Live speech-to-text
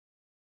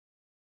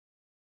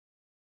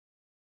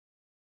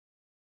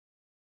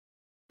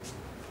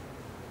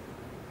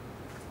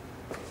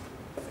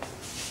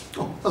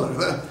Hello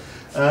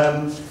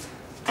there.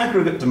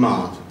 Aggregate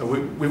demand.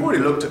 We've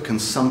already looked at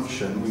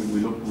consumption.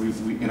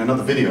 In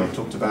another video I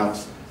talked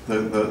about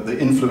the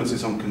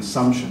influences on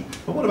consumption.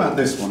 But what about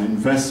this one,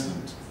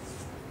 investment?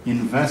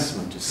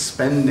 Investment is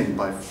spending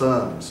by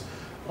firms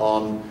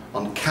on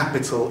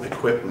capital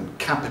equipment,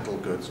 capital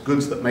goods,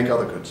 goods that make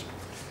other goods.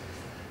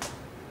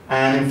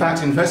 And in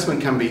fact, investment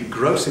can be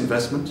gross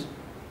investment,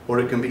 or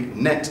it can be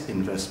net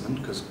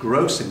investment, because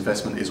gross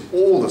investment is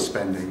all the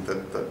spending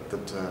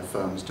that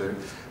firms do.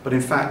 But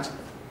in fact,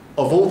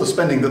 of all the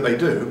spending that they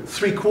do,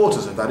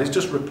 3/4 of that is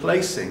just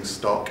replacing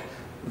stock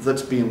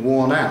that's being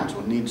worn out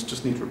or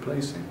just needs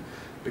replacing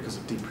because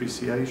of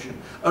depreciation.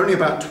 Only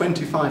about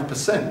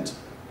 25%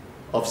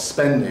 of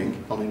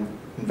spending on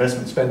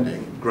investment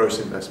spending, gross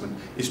investment,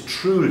 is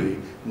truly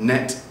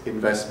net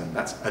investment.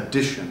 That's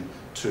addition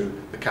to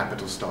the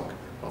capital stock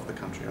of the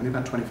country, only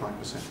about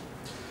 25%.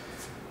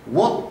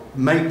 What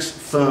makes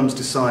firms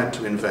decide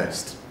to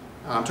invest?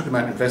 I'm talking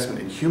about investment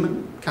in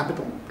human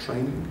capital,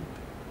 training,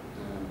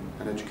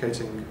 and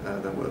educating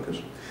their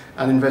workers,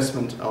 and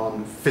investment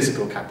on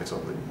physical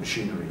capital, the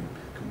machinery,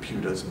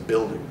 computers, and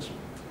buildings.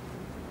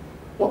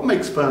 What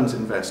makes firms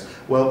invest?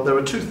 Well, there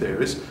are two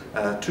theories,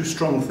 two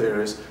strong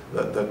theories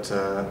that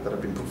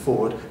have been put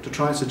forward to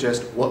try and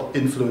suggest what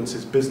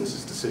influences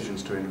businesses'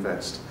 decisions to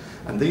invest.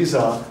 And these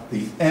are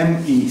the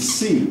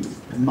MEC,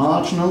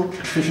 Marginal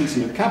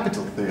Efficiency of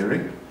Capital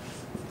theory,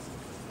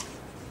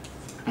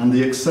 and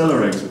the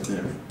Accelerator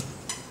theory.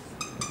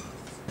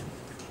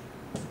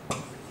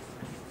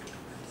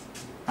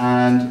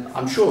 And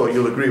I'm sure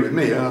you'll agree with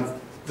me,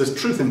 there's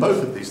truth in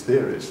both of these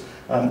theories.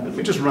 Let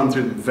me just run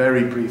through them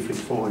very briefly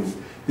for you.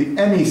 The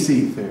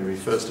MEC theory,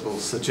 first of all,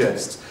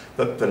 suggests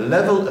that the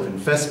level of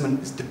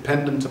investment is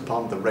dependent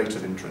upon the rate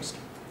of interest.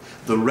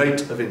 The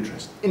rate of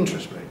interest,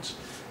 interest rates.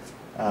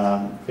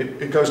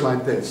 It goes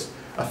like this.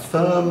 A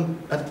firm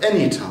at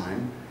any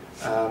time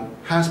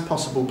has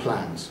possible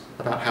plans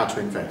about how to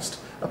invest,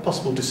 a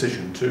possible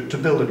decision to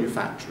build a new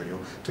factory or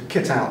to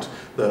kit out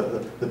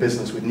the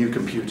business with new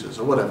computers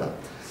or whatever.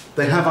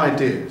 They have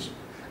ideas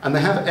and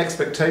they have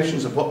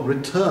expectations of what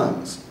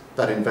returns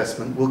that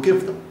investment will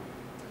give them.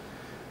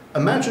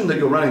 Imagine that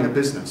you're running a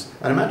business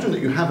and imagine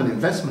that you have an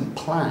investment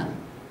plan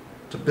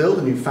to build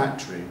a new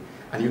factory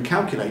and you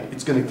calculate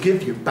it's going to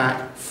give you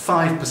back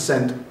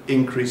 5%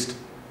 increased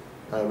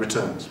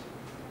returns.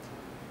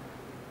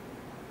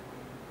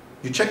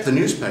 You check the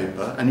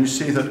newspaper and you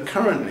see that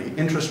currently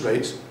interest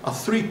rates are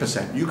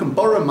 3%. You can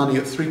borrow money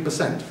at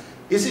 3%.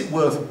 Is it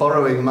worth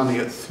borrowing money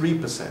at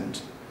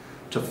 3%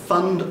 to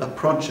fund a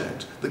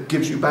project that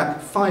gives you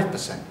back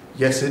 5%?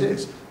 Yes, it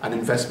is. An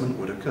investment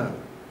would occur.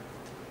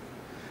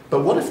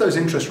 But what if those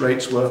interest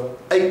rates were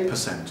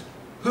 8%?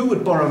 Who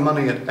would borrow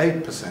money at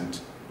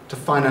 8% to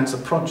finance a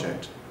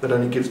project that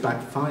only gives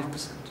back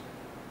 5%?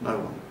 No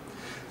one.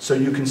 So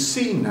you can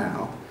see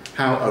now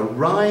how a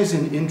rise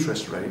in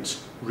interest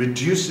rates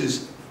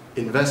reduces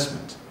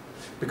investment.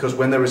 Because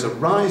when there is a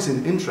rise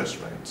in interest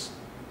rates,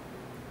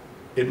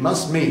 it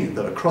must mean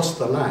that across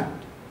the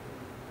land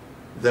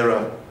there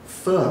are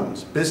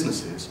firms,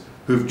 businesses,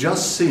 who've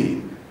just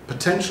seen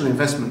potential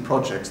investment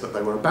projects that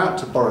they were about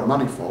to borrow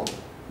money for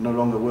no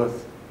longer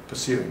worth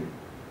pursuing.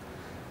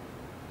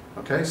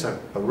 Okay, so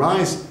a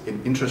rise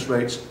in interest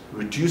rates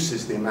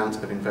reduces the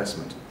amount of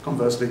investment.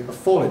 Conversely, a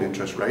fall in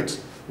interest rates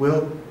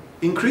will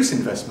increase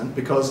investment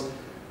because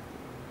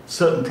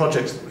certain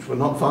projects which were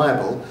not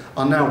viable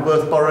are now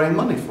worth borrowing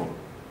money for.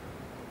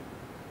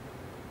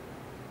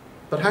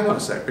 But hang on a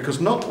sec, because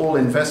not all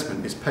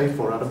investment is paid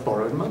for out of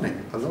borrowed money.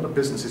 A lot of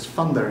businesses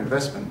fund their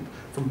investment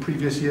from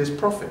previous year's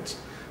profits.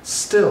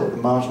 Still, the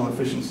marginal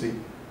efficiency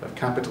of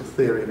capital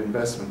theory of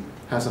investment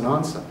has an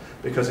answer,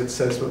 because it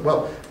says,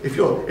 well, if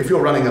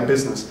you're running a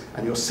business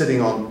and you're sitting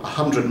on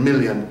 £100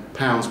 million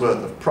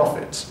worth of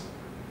profits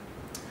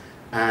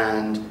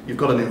and you've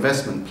got an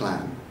investment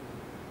plan,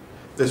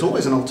 there's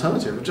always an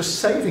alternative of just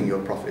saving your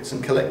profits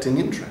and collecting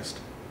interest.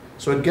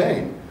 So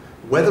again,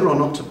 whether or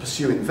not to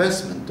pursue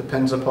investment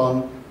depends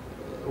upon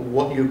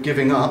what you're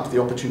giving up,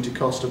 the opportunity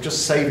cost of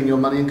just saving your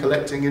money and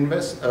collecting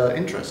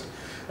interest.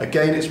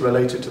 Again, it's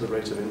related to the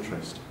rate of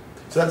interest.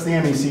 So that's the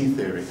MEC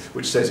theory,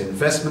 which says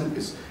investment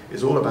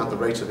is all about the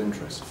rate of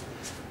interest.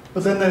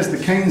 But then there's the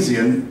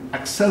Keynesian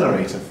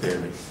accelerator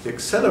theory. The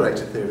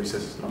accelerator theory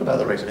says it's not about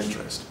the rate of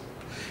interest.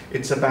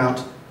 It's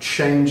about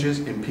changes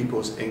in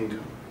people's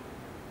income.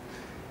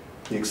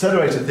 The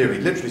accelerator theory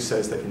literally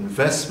says that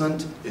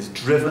investment is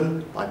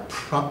driven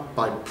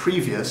by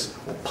previous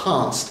or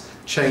past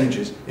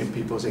changes in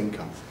people's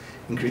income,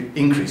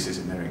 increases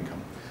in their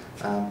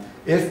income.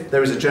 If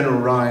there is a general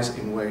rise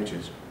in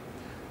wages,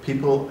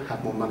 people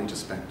have more money to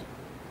spend,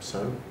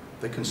 so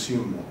they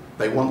consume more.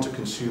 They want to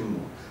consume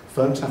more.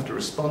 Firms have to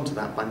respond to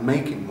that by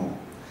making more.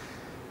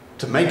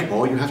 To make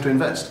more, you have to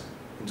invest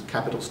into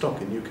capital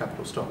stock, in new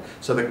capital stock.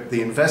 So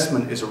the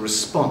investment is a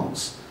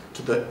response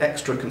to the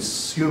extra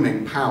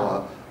consuming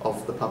power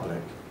of the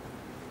public.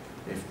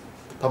 If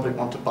the public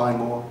want to buy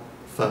more,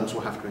 firms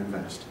will have to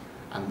invest.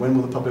 And when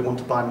will the public want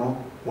to buy more?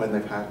 When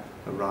they've had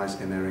a rise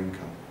in their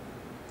income.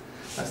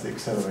 That's the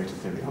accelerator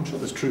theory. I'm sure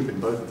there's truth in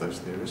both of those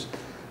theories.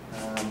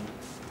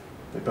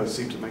 They both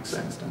seem to make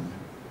sense, don't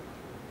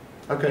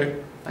they?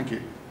 Okay, thank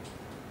you.